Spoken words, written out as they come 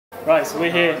Right, so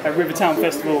we're here at Rivertown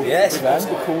Festival. Yes, with man.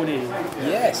 Oscar Corny.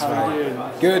 Yes, How man. are you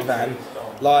doing? Good, man.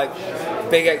 Like,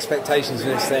 big expectations for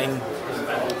this thing.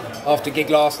 After gig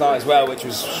last night as well, which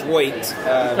was sweet.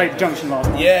 Played the Junction last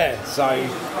night. Yeah, so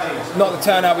not the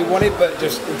turnout we wanted, but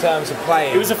just in terms of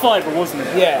playing. It was a fiver, wasn't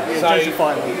it? Yeah, It was so just a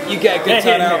fiver. you get a good They're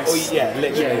hit and turnout. Or miss. yeah,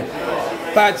 literally.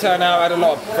 Yeah. Bad turnout. I had a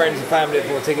lot of friends and family that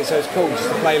bought tickets, so it's cool just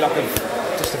to play like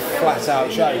just a flat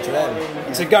out show to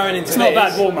them. So going into It's not a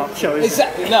bad warm up show, is it?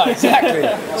 Exactly. No, exactly.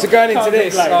 So going into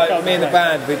this, complain, like can't me and the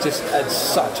complain. band, we just had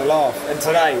such a laugh, and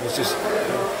today was just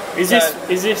Is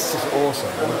this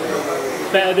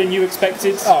awesome. better than you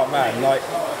expected? Oh man, like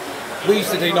we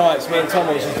used to do nights. Me and Tom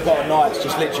used to go on nights,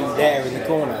 just literally there in the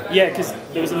corner. Yeah, because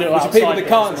there was a little Which outside people that bit,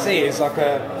 can't wasn't see is like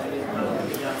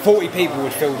 40 people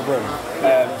would fill the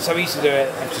room. So we used to do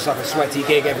it just like a sweaty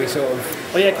gig every sort of. there?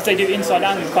 Oh yeah, because they do inside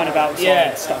and kind of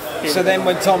outside stuff. So then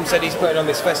when Tom said he's putting on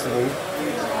this festival,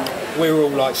 we were all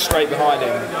like straight behind him.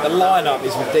 The lineup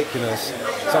is ridiculous.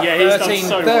 It's like Yeah, he's done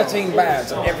so 13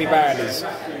 bands, and every band is.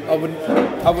 I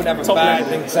wouldn't have a Top bad level.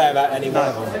 thing to say about any one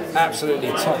of them. Absolutely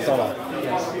top dollar.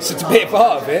 So to be a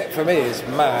part of it for me is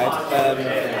mad.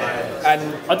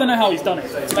 And I don't know how he's done it.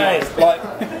 To be honest. like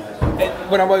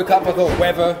when I woke up, I thought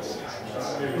weather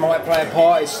might play a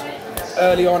part. It's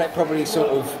early on, it probably sort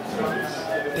of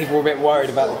people were a bit worried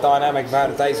about the dynamic of how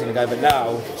the day's going to go. But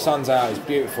now, sun's out, it's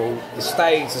beautiful. The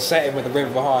stage, the setting with the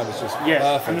river behind is just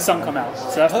perfect. And the sun come out.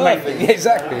 So that's the main Perfect, thing. yeah,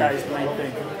 exactly. That is the main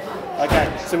thing.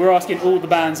 Okay, so we're asking all the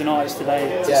bands and artists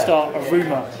today to Yeah. start a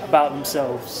rumour about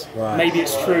themselves. Right. Maybe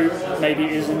it's true, maybe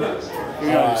it isn't. Who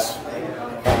knows?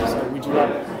 So would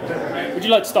you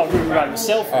like to start a rumour about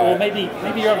yourself, or maybe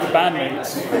your other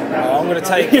bandmates? I'm going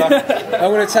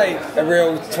to take a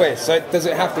real twist. So does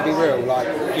it have to be real? Like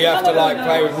you have to like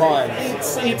play with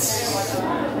minds. It's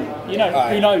you know,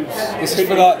 Right. who knows? This is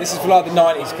for like the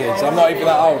 90s kids. I'm not even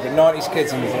that old, but 90s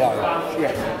kids and below.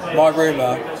 Yeah. My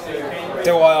rumour: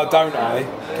 do I or don't I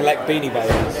collect Beanie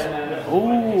Babies?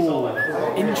 Ooh,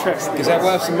 interesting. Because they're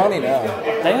worth some money now.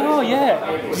 They are,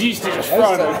 yeah. You used to just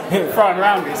throw them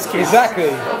around as kids. Exactly.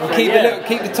 And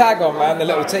keep the tag on, man. The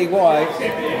little TY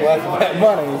worth a bit of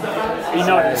money. He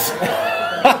knows.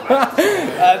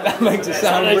 That makes it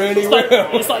sound really real.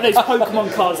 It's like those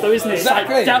Pokemon cards, though, isn't it?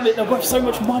 Exactly. It's like, damn it, they're worth so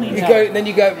much money now. Then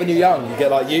you go when you're young. You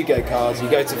get like Yu-Gi-Oh cards. You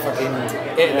go to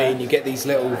fucking Italy and you get these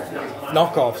little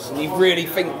knockoffs. And you really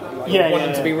think you want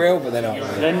them to be real, but they're not.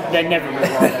 They're never real.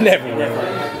 Are they? Never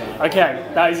real. Okay,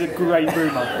 that is a great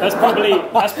rumour. That's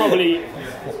probably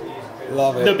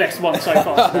Love it. the best one so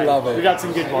far. I love it. We've had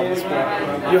some good ones,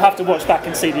 but you'll have to watch back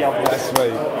and see the others. That's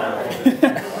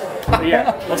sweet. But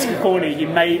yeah, Oscar Corny, you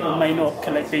may or may not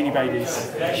collect Beanie Babies.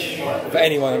 For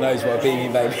anyone who knows what a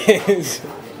Beanie Baby is.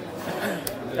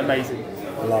 Amazing.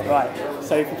 Love it. Right,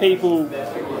 so for people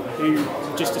who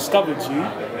just discovered you,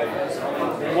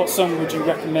 what song would you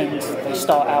recommend they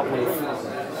start out with?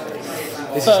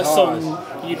 This First is hard.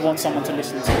 song you'd want someone to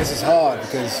listen to. This is hard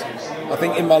because I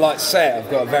think in my set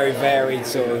I've got a very varied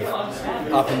sort of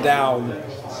up and down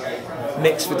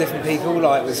mix for different people.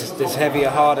 Like there's heavier,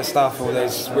 harder stuff, or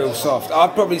there's real soft.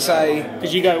 I'd probably say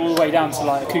Because you go all the way down to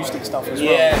like acoustic stuff as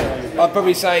well. yeah. I'd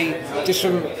probably say just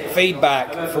from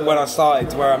feedback from when I started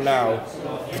to where I'm now.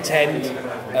 Pretend.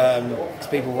 'Cause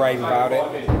people rave about it.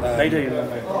 They do, don't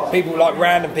they? People like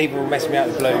random people mess me out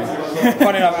of the blue.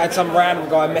 Funny enough, I had some random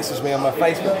guy message me on my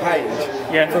Facebook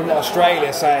page from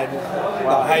Australia saying,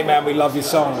 like, "Hey man, we love your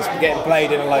songs. We're getting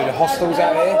played in a load of hostels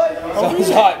out here." So I was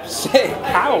like, "Sick."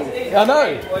 How? I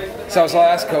know. So I was like,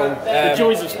 "That's cool." The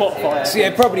joys of Spotify. So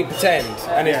yeah, probably Pretend,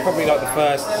 and it's probably like the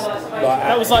first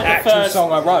That was like the actual first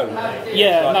song I wrote.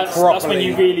 Yeah, and that's when properly.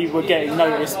 you really were getting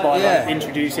noticed by like,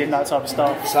 introducing that type of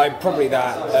stuff. So probably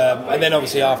that, and then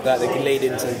obviously after that they can lead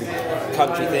into the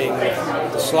country thing,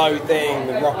 the slow thing,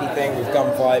 the rocky thing with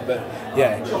Gunfight, but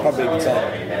yeah, probably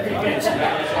Pretend.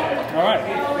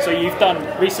 Alright, so you've done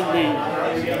recently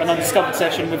an undiscovered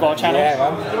session with our channel, Yeah,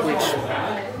 man.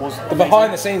 which was The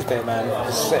behind the scenes bit, man,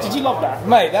 was sick. Did you love that?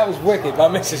 Mate, that was wicked. My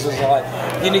missus was like,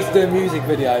 you need to do a music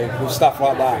video with stuff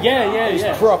like that. Yeah, It was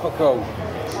yeah. proper cool.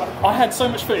 I had so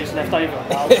much footage left over.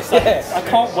 I was just like, I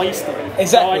can't waste it.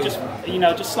 Exactly. So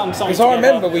I just slung something Because I together.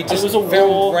 remember we just it was all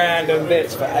filmed raw. random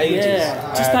bits for ages.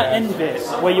 Yeah, just that end bit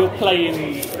where you're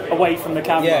playing away from the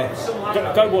camera.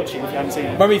 Yeah. Go watch it if you haven't seen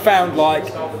it. When we found like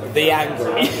the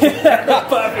angle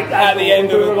Perfect. at the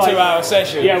end of a 2-hour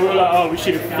session. Yeah, we were like, oh, we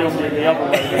should have filmed it the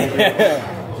other way.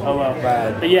 Maybe. Oh well.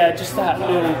 Man. But yeah, just that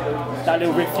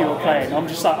little riff you were playing. I'm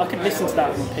just like, I could listen to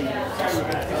that on repeat.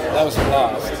 That was a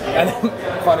blast. And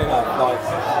then, funny enough,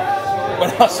 like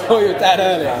when I saw your dad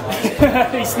earlier,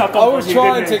 He snuck I up was on you,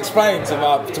 trying didn't to he? explain to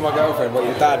my girlfriend what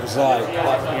your dad was like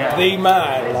the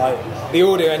man, like the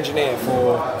audio engineer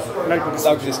for Local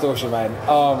Distortion, man.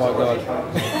 Oh my god,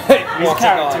 He's a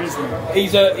character, isn't he?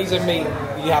 He's a meet.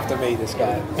 You have to meet this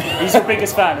guy. He's your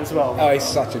biggest fan as well. Oh, he's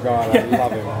such a guy. I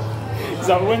love him.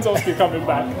 So when's Oscar coming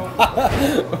back?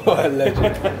 What a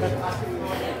legend.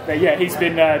 But yeah, he's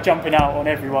been jumping out on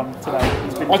everyone today.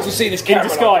 He's been I can see this in camera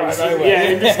disguise. like, right Yeah,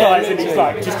 in disguise, and he's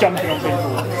literally. like just jumping on people.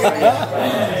 So,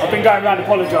 yeah. I've been going around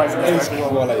apologising to everyone.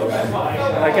 Quality,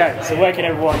 man. Okay, so where can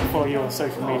everyone follow your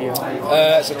social media?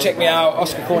 So check me out,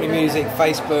 Oscar Corny Music,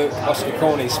 Facebook, Oscar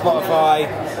Corny, Spotify,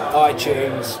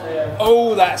 iTunes,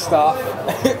 all that stuff.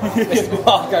 Mr.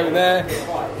 Mark over there.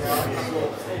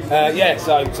 Yeah,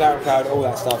 so SoundCloud, all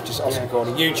that stuff, just Oscar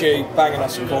Corny. YouTube, banging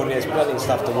Oscar Corny, there's plenty of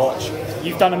stuff to watch.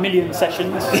 You've done 1 million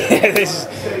sessions. Yeah, this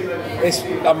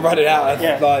I'm running out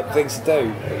of like things to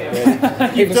do.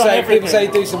 Really. People say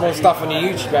do some more stuff on your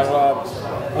YouTube. I'm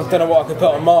like, I don't know what I can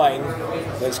put on mine.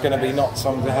 That's going to be not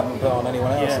songs I haven't put on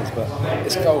anyone else's, but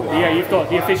it's cool. Yeah, you've got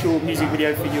the official music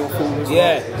video for your Fall as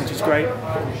well, which is great.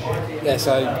 Yeah,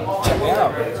 so check me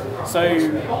out. So,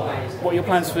 what are your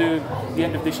plans for the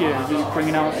end of this year? Are you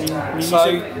bringing out any new music?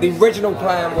 So the original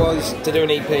plan was to do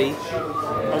an EP.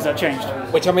 Or has that changed?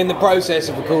 Which I'm in the process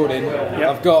of recording. Yep.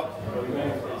 I've got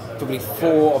probably 4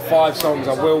 or 5 songs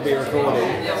I will be recording.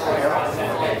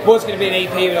 Was going to be an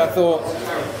EP, but I thought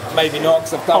maybe not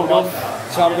because I've done one.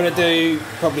 So I'm going to do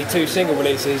probably 2 single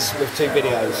releases with 2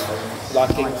 videos,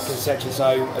 like in conception.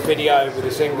 So a video with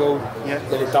a single,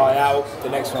 then it die out, the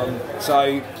next one.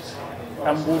 So.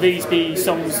 And will these be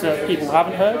songs that people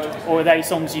haven't heard, or are they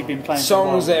songs you've been playing?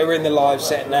 Songs that are in the live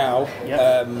set now.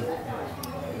 Yep.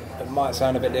 It might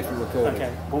sound a bit different recorded.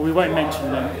 Okay. Well, we won't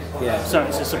mention them. Yeah. So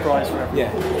it's a surprise for everyone.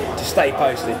 Yeah. Just stay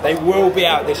posted. They will be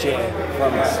out this year.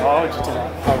 From I'll hold you to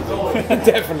that.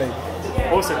 Definitely.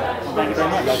 Awesome. Well, thank you very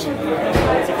much. It's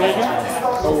a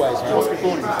pleasure. Always, man. Oscar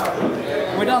Corny.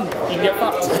 We're done. You can get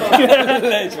fucked.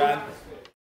 Thanks, man.